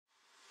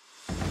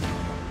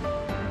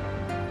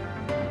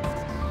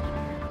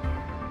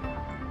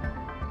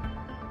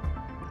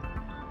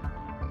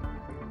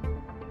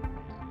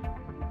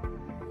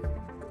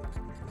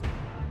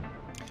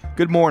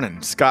Good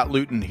morning. Scott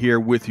Luton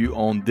here with you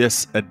on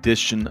this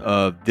edition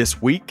of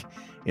This Week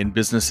in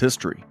Business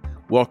History.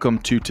 Welcome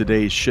to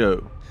today's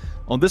show.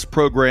 On this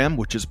program,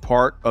 which is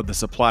part of the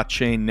Supply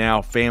Chain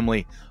Now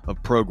family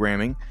of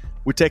programming,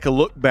 we take a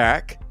look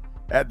back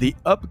at the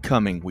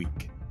upcoming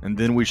week, and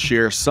then we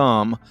share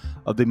some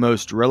of the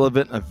most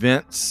relevant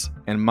events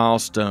and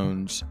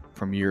milestones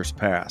from years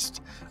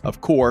past.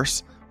 Of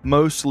course,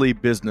 mostly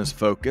business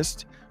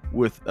focused,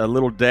 with a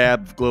little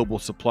dab of global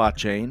supply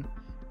chain,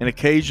 and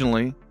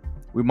occasionally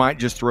we might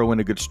just throw in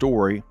a good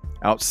story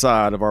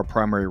outside of our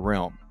primary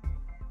realm.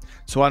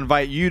 So I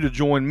invite you to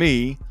join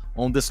me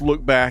on this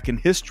look back in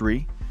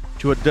history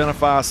to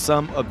identify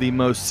some of the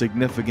most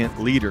significant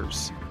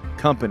leaders,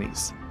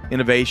 companies,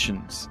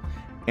 innovations,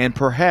 and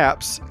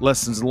perhaps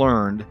lessons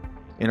learned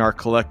in our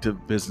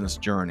collective business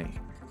journey.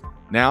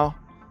 Now,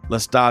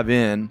 let's dive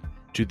in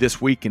to This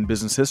Week in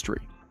Business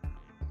History.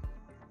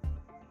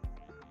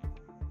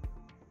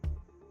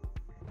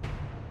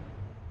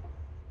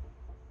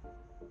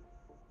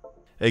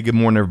 Hey, good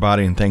morning,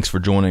 everybody, and thanks for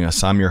joining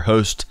us. I'm your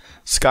host,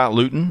 Scott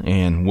Luton,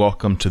 and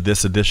welcome to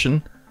this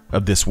edition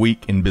of This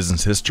Week in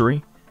Business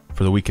History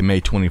for the week of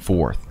May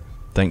 24th.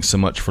 Thanks so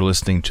much for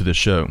listening to the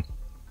show.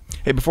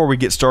 Hey, before we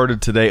get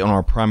started today on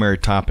our primary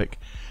topic,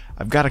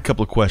 I've got a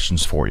couple of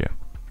questions for you.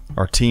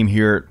 Our team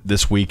here at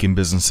This Week in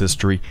Business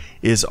History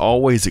is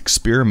always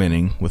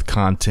experimenting with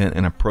content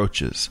and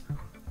approaches.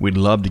 We'd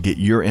love to get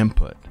your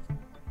input.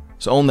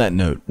 So on that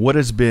note, what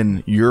has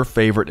been your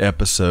favorite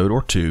episode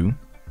or two?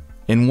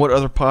 And what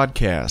other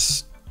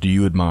podcasts do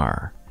you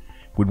admire?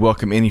 We'd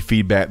welcome any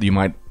feedback that you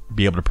might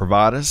be able to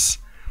provide us.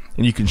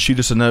 And you can shoot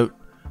us a note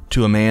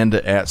to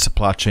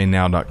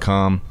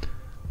amanda@supplychainnow.com.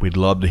 We'd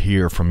love to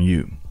hear from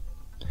you.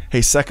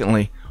 Hey,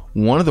 secondly,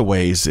 one of the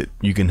ways that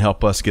you can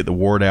help us get the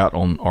word out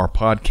on our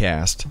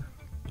podcast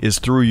is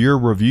through your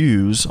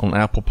reviews on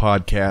Apple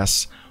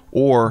Podcasts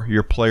or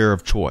your player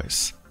of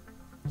choice.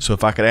 So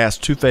if I could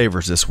ask two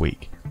favors this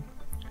week.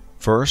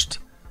 First,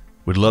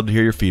 we'd love to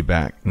hear your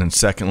feedback. And then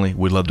secondly,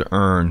 we'd love to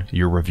earn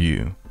your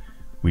review.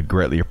 We'd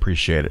greatly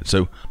appreciate it.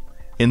 So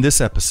in this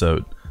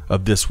episode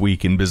of This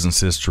Week in Business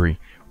History,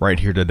 right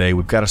here today,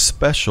 we've got a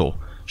special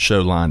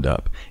show lined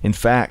up. In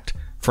fact,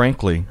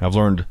 frankly, I've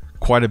learned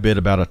quite a bit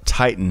about a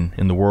titan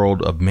in the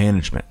world of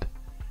management,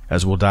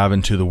 as we'll dive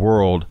into the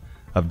world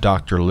of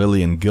Dr.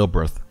 Lillian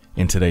Gilbreth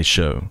in today's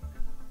show.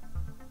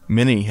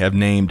 Many have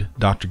named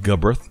Dr.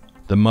 Gilbreth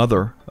the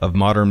mother of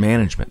modern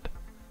management.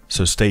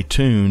 So stay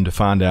tuned to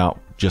find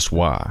out just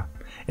why.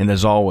 And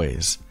as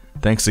always,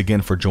 thanks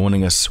again for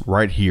joining us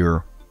right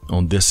here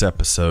on this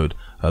episode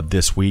of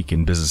This Week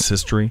in Business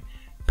History,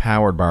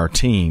 powered by our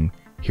team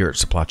here at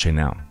Supply Chain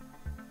Now.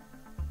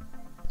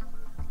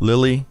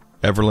 Lily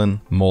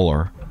Evelyn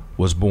Muller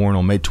was born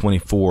on May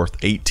 24th,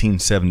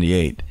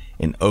 1878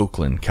 in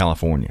Oakland,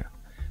 California.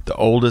 The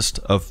oldest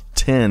of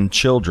 10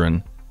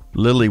 children,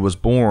 Lily was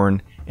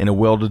born in a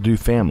well-to-do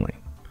family.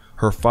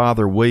 Her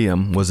father,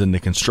 William, was in the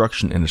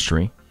construction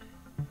industry,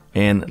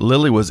 and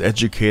Lily was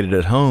educated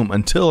at home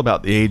until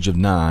about the age of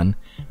 9,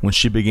 when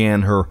she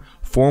began her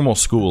formal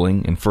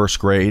schooling in first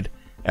grade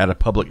at a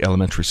public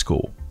elementary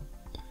school.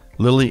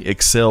 Lily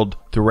excelled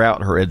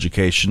throughout her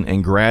education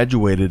and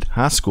graduated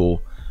high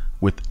school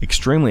with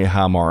extremely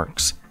high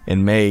marks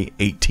in May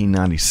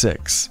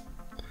 1896.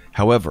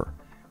 However,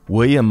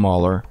 William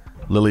Muller,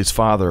 Lily's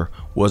father,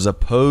 was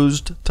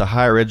opposed to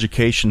higher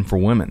education for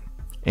women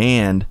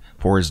and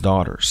for his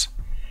daughters.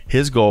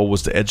 His goal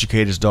was to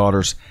educate his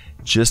daughters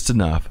just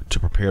enough to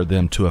prepare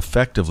them to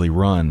effectively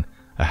run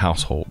a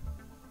household.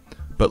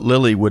 But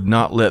Lily would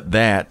not let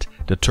that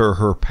deter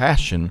her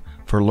passion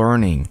for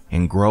learning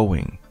and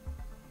growing.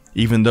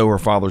 Even though her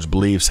father's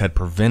beliefs had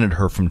prevented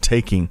her from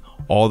taking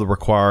all the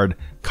required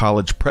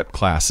college prep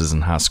classes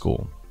in high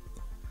school,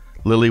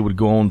 Lily would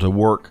go on to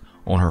work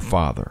on her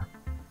father,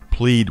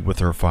 plead with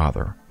her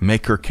father,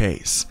 make her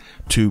case,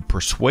 to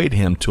persuade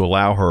him to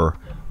allow her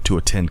to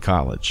attend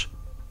college.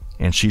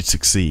 And she'd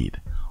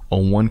succeed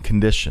on one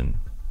condition: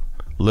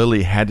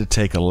 Lily had to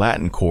take a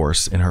Latin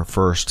course in her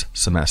first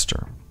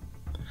semester.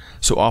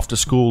 So off to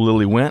school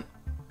Lily went,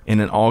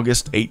 and in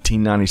August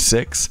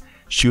 1896,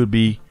 she would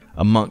be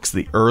amongst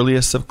the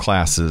earliest of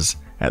classes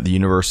at the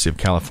University of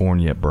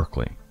California at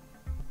Berkeley.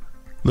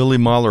 Lily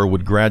Muller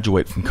would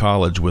graduate from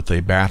college with a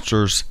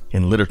bachelor's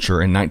in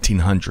literature in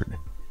 1900,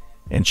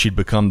 and she'd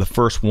become the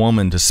first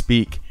woman to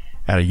speak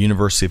at a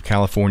University of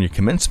California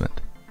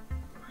commencement.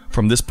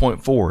 From this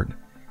point forward,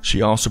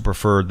 she also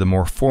preferred the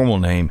more formal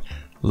name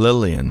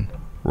Lillian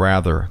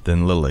rather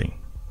than Lily.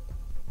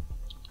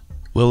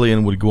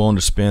 Lillian would go on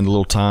to spend a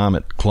little time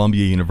at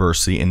Columbia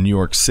University in New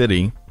York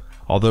City,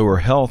 although her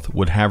health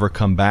would have her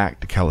come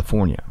back to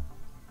California.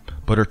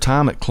 But her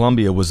time at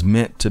Columbia was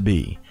meant to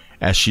be,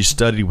 as she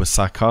studied with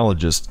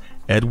psychologist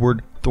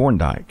Edward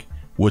Thorndike,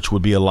 which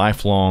would be a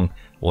lifelong,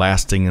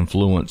 lasting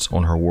influence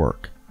on her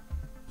work.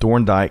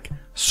 Thorndike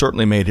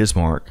certainly made his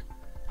mark,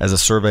 as a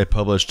survey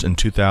published in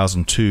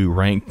 2002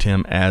 ranked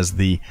him as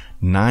the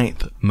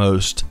 9th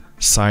most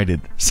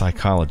cited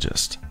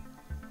psychologist.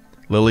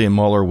 Lillian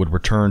Muller would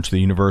return to the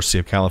University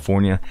of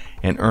California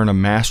and earn a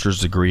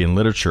master's degree in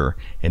literature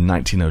in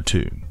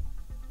 1902.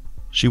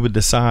 She would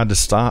decide to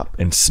stop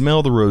and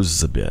smell the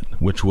roses a bit,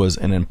 which was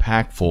an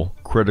impactful,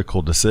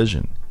 critical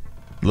decision.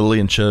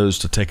 Lillian chose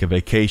to take a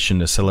vacation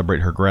to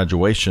celebrate her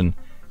graduation,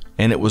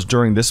 and it was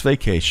during this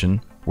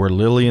vacation where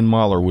Lillian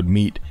Muller would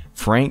meet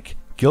Frank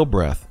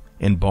Gilbreth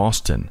in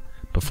Boston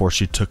before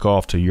she took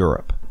off to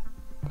Europe.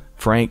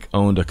 Frank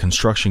owned a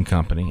construction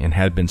company and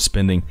had been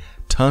spending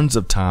tons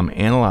of time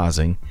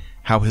analyzing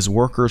how his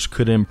workers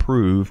could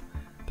improve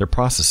their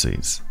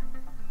processes.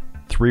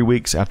 3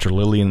 weeks after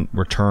Lillian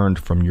returned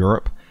from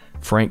Europe,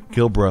 Frank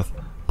Gilbreth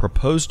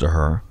proposed to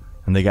her,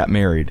 and they got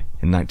married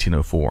in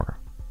 1904.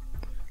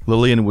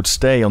 Lillian would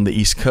stay on the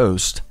East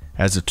Coast,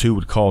 as the two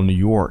would call New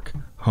York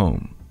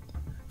home.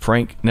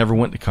 Frank never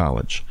went to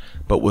college,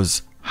 but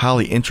was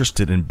highly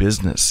interested in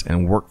business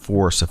and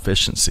workforce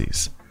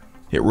efficiencies.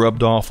 It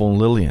rubbed off on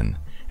Lillian,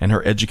 and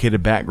her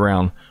educated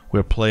background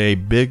would play a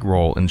big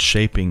role in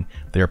shaping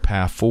their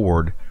path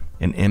forward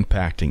and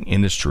impacting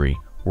industry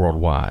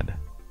worldwide.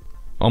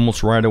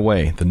 Almost right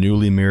away, the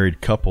newly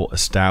married couple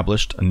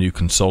established a new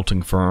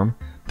consulting firm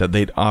that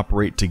they'd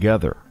operate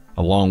together,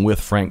 along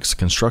with Frank's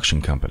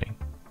construction company.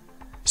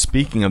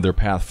 Speaking of their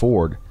path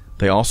forward,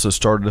 they also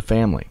started a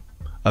family,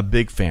 a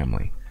big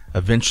family.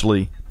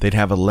 Eventually, they'd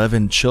have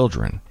 11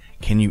 children.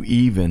 Can you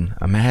even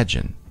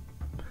imagine?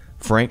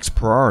 Frank's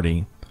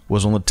priority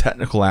was on the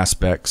technical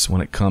aspects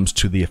when it comes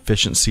to the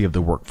efficiency of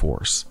the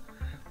workforce.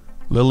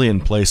 Lillian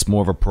placed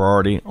more of a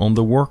priority on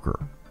the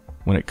worker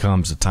when it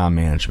comes to time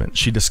management.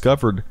 She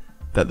discovered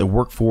that the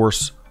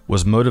workforce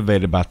was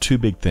motivated by two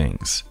big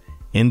things: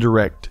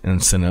 indirect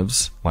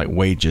incentives like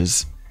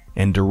wages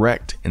and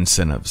direct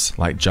incentives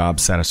like job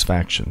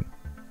satisfaction.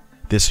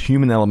 This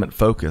human element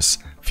focus,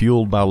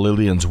 fueled by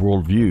Lillian's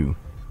worldview,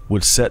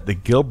 would set the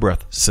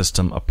Gilbreth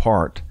system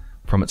apart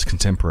from its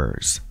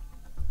contemporaries.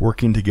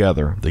 Working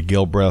together, the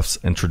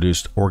Gilbreths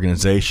introduced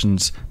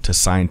organizations to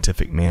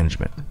scientific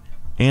management,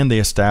 and they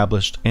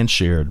established and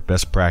shared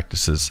best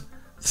practices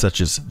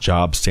such as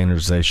job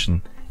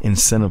standardization,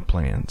 incentive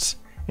plans,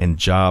 and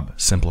job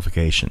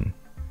simplification.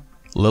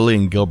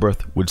 Lillian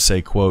Gilbreth would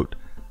say, quote,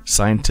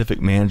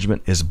 "Scientific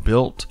management is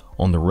built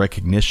on the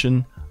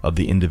recognition of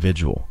the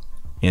individual,"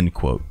 end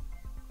quote.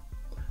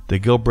 The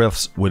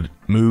Gilbreths would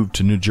move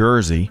to New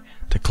Jersey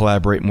to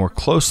collaborate more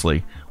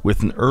closely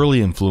with an early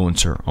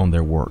influencer on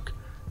their work,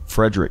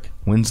 Frederick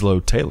Winslow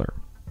Taylor,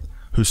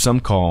 who some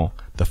call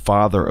the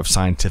father of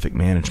scientific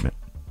management.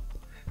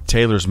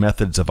 Taylor's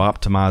methods of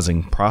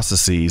optimizing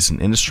processes in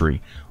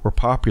industry were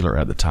popular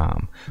at the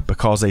time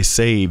because they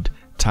saved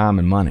time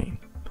and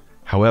money.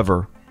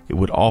 However, it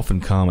would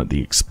often come at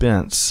the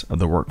expense of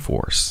the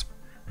workforce.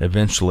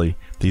 Eventually,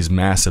 these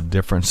massive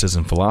differences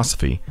in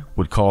philosophy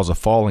would cause a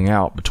falling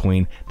out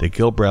between the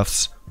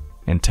Gilbreths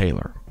and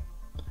Taylor.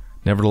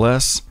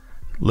 Nevertheless,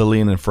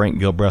 Lillian and Frank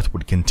Gilbreth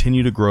would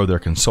continue to grow their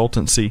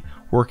consultancy,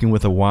 working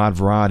with a wide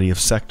variety of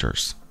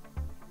sectors.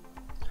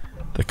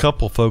 The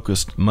couple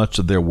focused much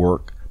of their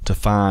work to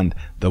find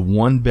the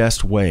one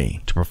best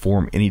way to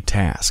perform any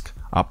task,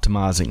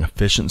 optimizing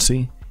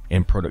efficiency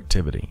and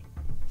productivity.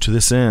 To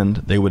this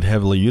end, they would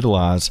heavily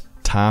utilize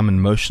time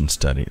and motion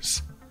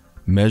studies,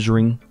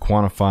 measuring,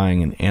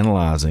 quantifying, and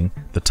analyzing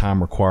the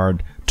time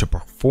required to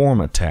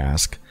perform a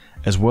task,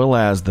 as well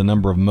as the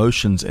number of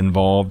motions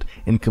involved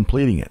in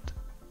completing it.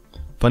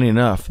 Funny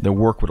enough, their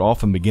work would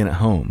often begin at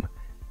home,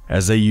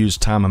 as they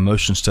used time and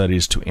motion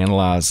studies to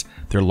analyze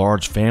their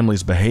large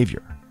family's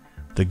behavior.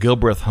 The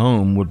Gilbreth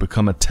home would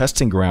become a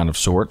testing ground of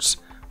sorts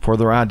for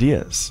their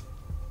ideas.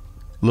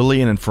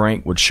 Lillian and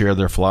Frank would share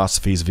their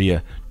philosophies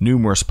via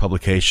numerous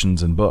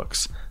publications and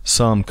books,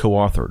 some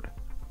co-authored.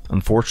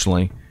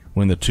 Unfortunately,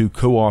 when the two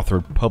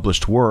co-authored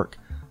published work,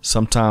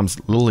 sometimes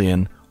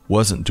Lillian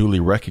wasn't duly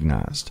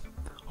recognized.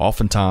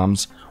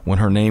 Oftentimes, when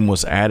her name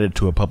was added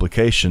to a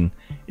publication,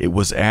 it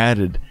was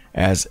added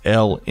as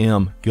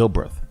L.M.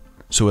 Gilbreth,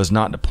 so as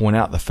not to point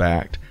out the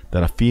fact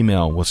that a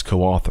female was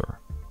co-author.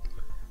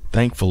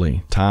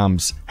 Thankfully,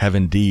 times have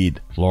indeed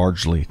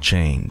largely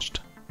changed.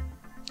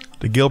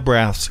 The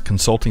Gilbreths'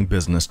 consulting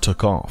business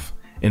took off.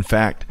 In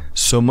fact,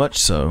 so much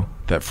so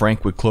that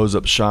Frank would close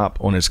up shop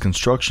on his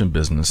construction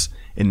business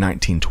in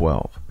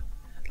 1912.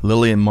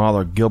 Lillian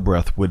Muller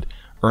Gilbreth would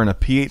earn a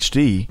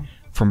Ph.D.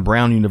 from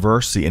Brown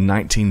University in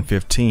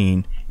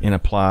 1915 in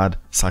applied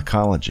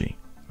psychology.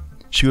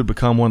 She would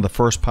become one of the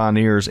first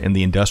pioneers in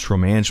the industrial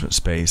management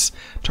space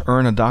to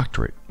earn a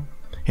doctorate.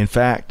 In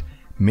fact,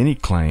 many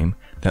claim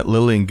that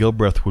Lillian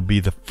Gilbreth would be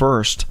the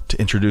first to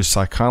introduce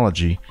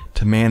psychology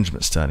to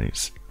management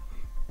studies.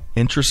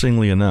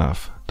 Interestingly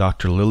enough,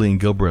 Dr. Lillian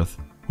Gilbreth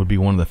would be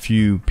one of the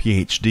few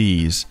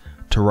PhDs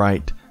to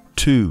write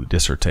 2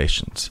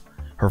 dissertations.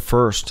 Her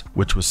first,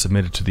 which was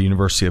submitted to the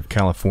University of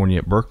California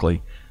at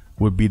Berkeley,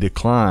 would be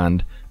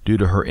declined due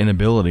to her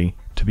inability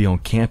to be on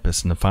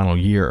campus in the final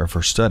year of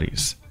her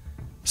studies.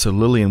 So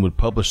Lillian would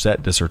publish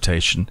that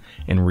dissertation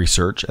and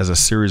research as a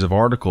series of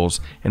articles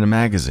in a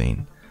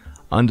magazine.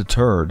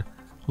 Undeterred,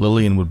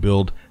 Lillian would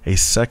build a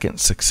second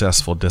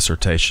successful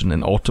dissertation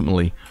and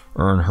ultimately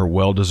earn her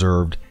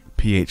well-deserved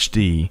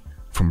PhD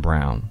from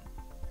Brown.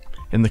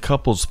 In the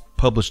couple's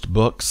published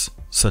books,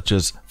 such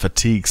as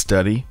Fatigue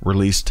Study,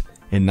 released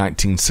in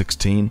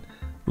 1916,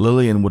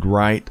 Lillian would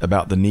write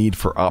about the need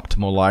for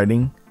optimal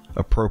lighting,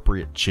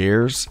 appropriate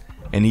chairs,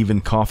 and even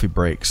coffee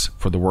breaks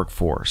for the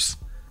workforce.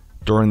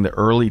 During the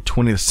early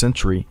 20th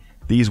century,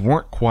 these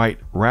weren't quite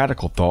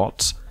radical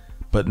thoughts,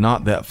 but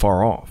not that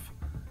far off.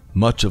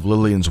 Much of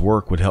Lillian's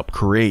work would help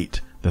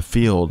create the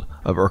field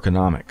of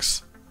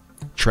ergonomics.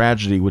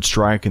 Tragedy would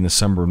strike in the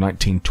summer of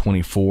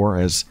 1924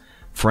 as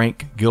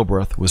Frank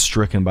Gilbreth was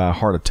stricken by a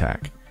heart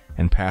attack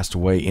and passed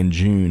away in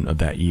June of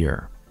that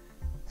year.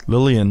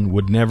 Lillian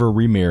would never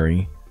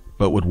remarry,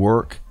 but would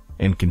work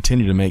and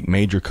continue to make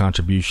major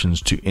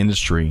contributions to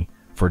industry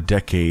for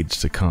decades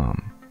to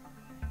come.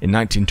 In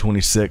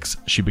 1926,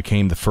 she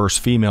became the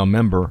first female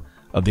member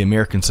of the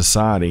American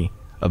Society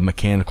of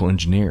Mechanical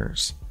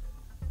Engineers.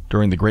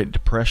 During the Great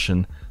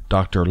Depression,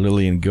 Dr.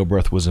 Lillian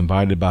Gilbreth was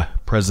invited by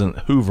President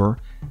Hoover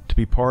to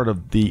be part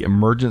of the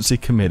Emergency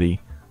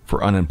Committee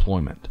for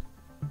Unemployment.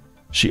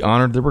 She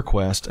honored the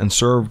request and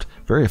served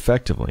very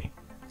effectively.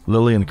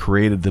 Lillian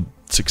created the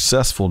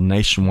successful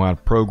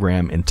nationwide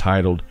program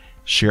entitled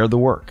Share the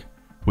Work,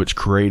 which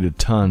created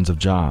tons of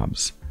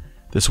jobs.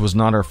 This was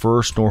not her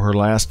first nor her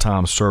last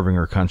time serving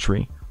her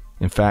country.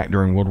 In fact,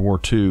 during World War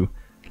II,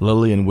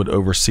 Lillian would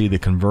oversee the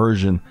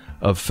conversion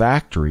of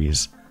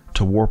factories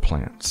to war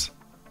plants.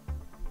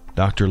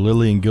 Dr.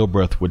 Lillian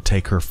Gilbreth would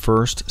take her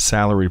first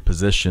salaried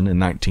position in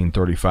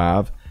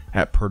 1935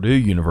 at Purdue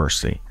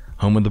University,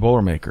 home of the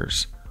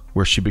Boilermakers,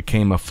 where she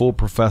became a full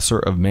professor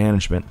of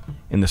management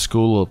in the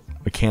School of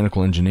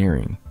Mechanical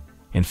Engineering.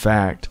 In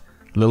fact,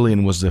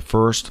 Lillian was the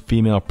first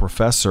female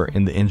professor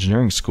in the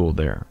engineering school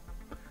there.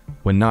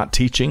 When not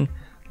teaching,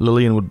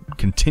 Lillian would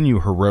continue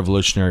her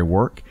revolutionary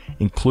work,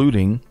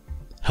 including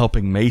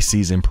helping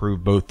Macy's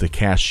improve both the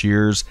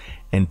cashiers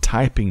and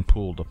typing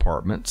pool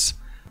departments,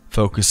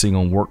 focusing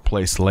on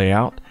workplace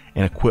layout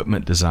and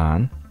equipment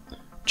design.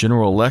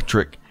 General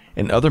Electric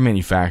and other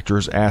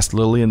manufacturers asked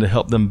Lillian to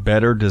help them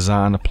better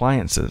design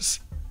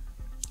appliances.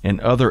 And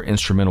other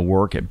instrumental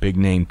work at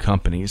big-name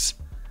companies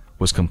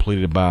was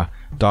completed by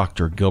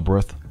Dr.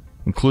 Gilbreth,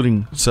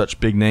 including such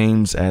big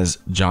names as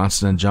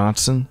Johnson &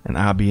 Johnson and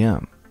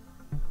IBM.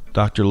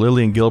 Dr.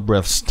 Lillian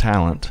Gilbreth's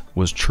talent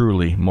was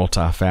truly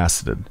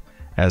multifaceted,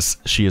 as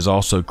she is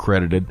also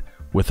credited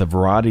with a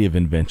variety of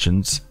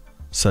inventions,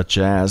 such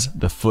as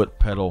the foot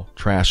pedal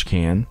trash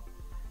can,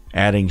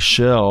 adding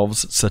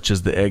shelves such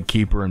as the egg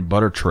keeper and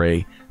butter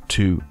tray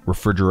to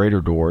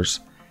refrigerator doors,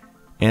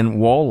 and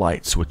wall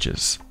light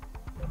switches.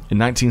 In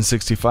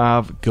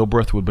 1965,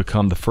 Gilbreth would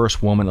become the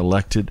first woman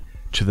elected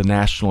to the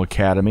National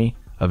Academy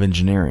of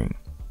Engineering.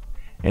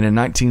 And in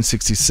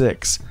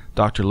 1966,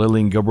 Dr.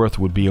 Lillian Gilbreth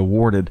would be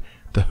awarded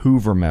the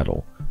Hoover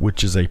Medal,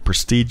 which is a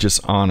prestigious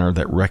honor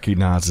that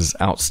recognizes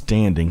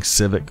outstanding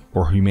civic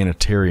or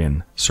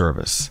humanitarian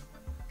service.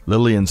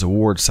 Lillian's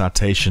award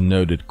citation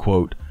noted,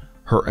 quote,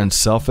 "Her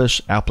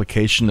unselfish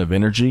application of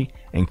energy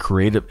and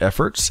creative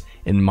efforts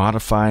in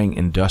modifying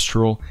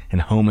industrial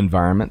and home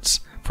environments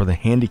for the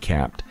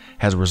handicapped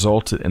has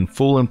resulted in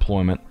full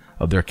employment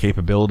of their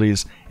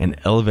capabilities and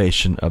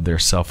elevation of their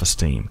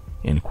self-esteem,"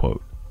 end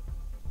quote.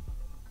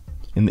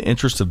 In the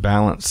interest of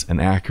balance and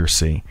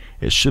accuracy,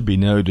 it should be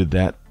noted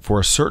that for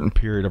a certain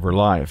period of her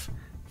life,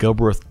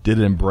 Gilbreth did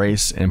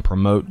embrace and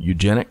promote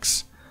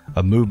eugenics,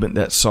 a movement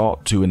that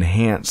sought to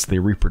enhance the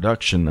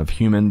reproduction of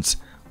humans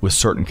with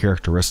certain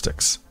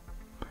characteristics.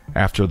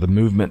 After the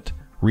movement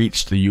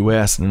reached the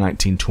U.S. in the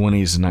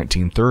 1920s and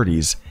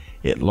 1930s,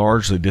 it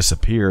largely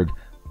disappeared,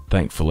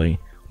 thankfully,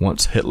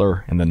 once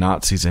Hitler and the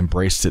Nazis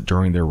embraced it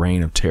during their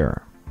reign of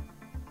terror.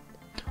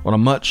 On a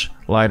much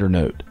lighter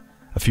note,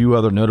 a few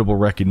other notable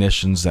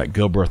recognitions that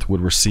Gilbreth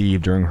would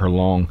receive during her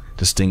long,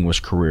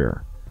 distinguished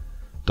career.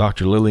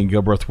 Dr. Lillian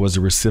Gilbreth was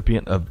a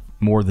recipient of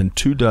more than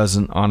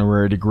 24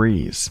 honorary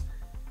degrees.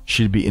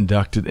 She'd be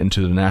inducted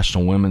into the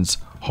National Women's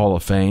Hall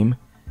of Fame.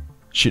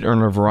 She'd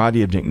earn a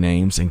variety of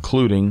nicknames,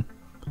 including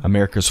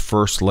America's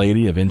First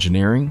Lady of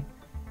Engineering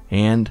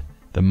and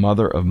the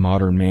Mother of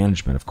Modern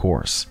Management, of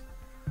course.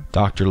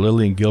 Dr.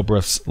 Lillian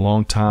Gilbreth's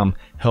longtime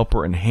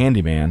helper and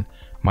handyman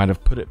might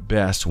have put it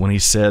best when he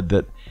said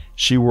that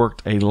she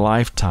worked a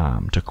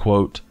lifetime to,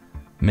 quote,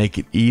 "make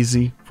it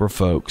easy for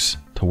folks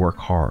to work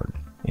hard,"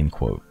 end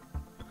quote.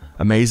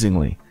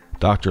 Amazingly,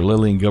 Dr.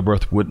 Lillian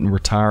Gilbreth wouldn't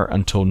retire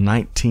until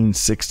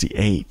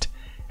 1968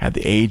 at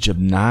the age of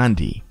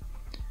 90,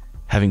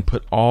 having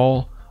put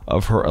all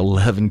of her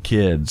 11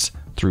 kids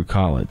through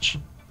college.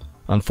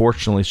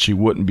 Unfortunately, she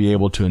wouldn't be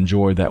able to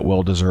enjoy that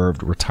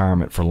well-deserved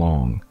retirement for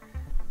long.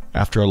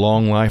 After a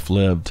long life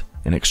lived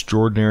and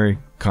extraordinary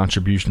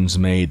contributions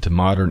made to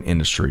modern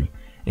industry,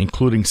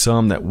 including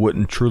some that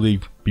wouldn't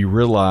truly be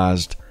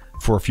realized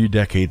for a few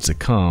decades to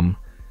come,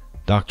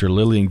 Dr.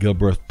 Lillian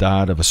Gilbreth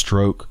died of a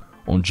stroke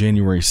on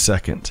January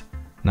 2nd,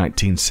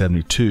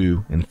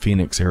 1972 in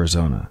Phoenix,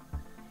 Arizona.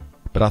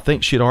 But I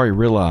think she had already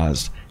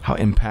realized how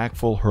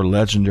impactful her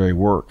legendary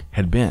work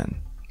had been.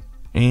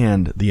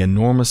 and the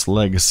enormous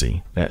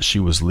legacy that she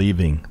was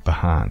leaving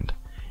behind.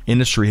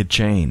 Industry had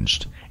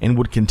changed and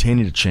would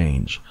continue to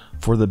change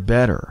for the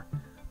better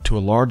to a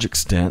large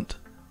extent,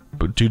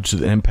 but due to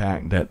the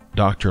impact that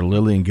Dr.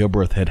 Lillian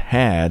Gilbreth had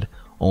had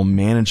on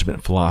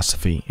management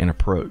philosophy and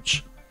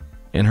approach.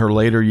 In her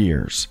later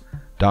years,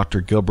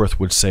 Dr. Gilbreth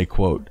would say,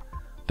 quote,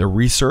 "The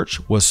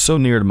research was so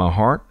near to my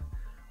heart,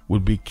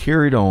 would be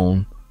carried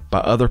on by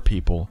other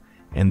people,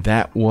 and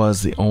that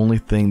was the only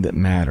thing that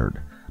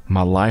mattered.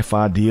 My life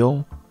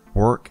ideal,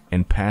 work,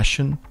 and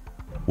passion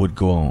would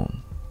go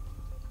on."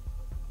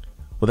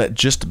 Well, that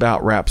just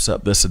about wraps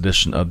up this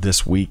edition of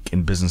This Week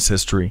in Business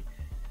History.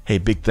 Hey,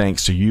 big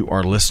thanks to you,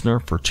 our listener,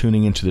 for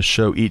tuning into the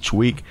show each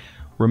week.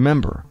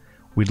 Remember,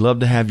 we'd love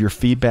to have your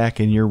feedback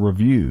and your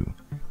review.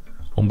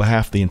 On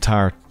behalf of the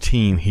entire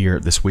team here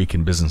at This Week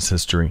in Business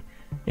History,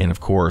 and of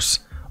course,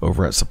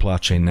 over at Supply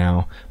Chain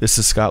Now, this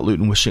is Scott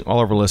Luton wishing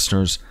all of our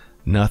listeners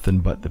nothing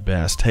but the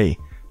best. Hey,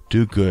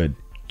 do good,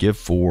 give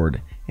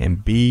forward,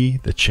 and be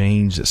the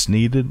change that's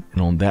needed.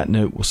 And on that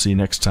note, we'll see you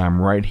next time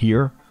right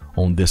here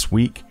on This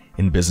Week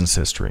in Business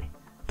History.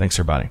 Thanks,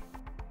 everybody.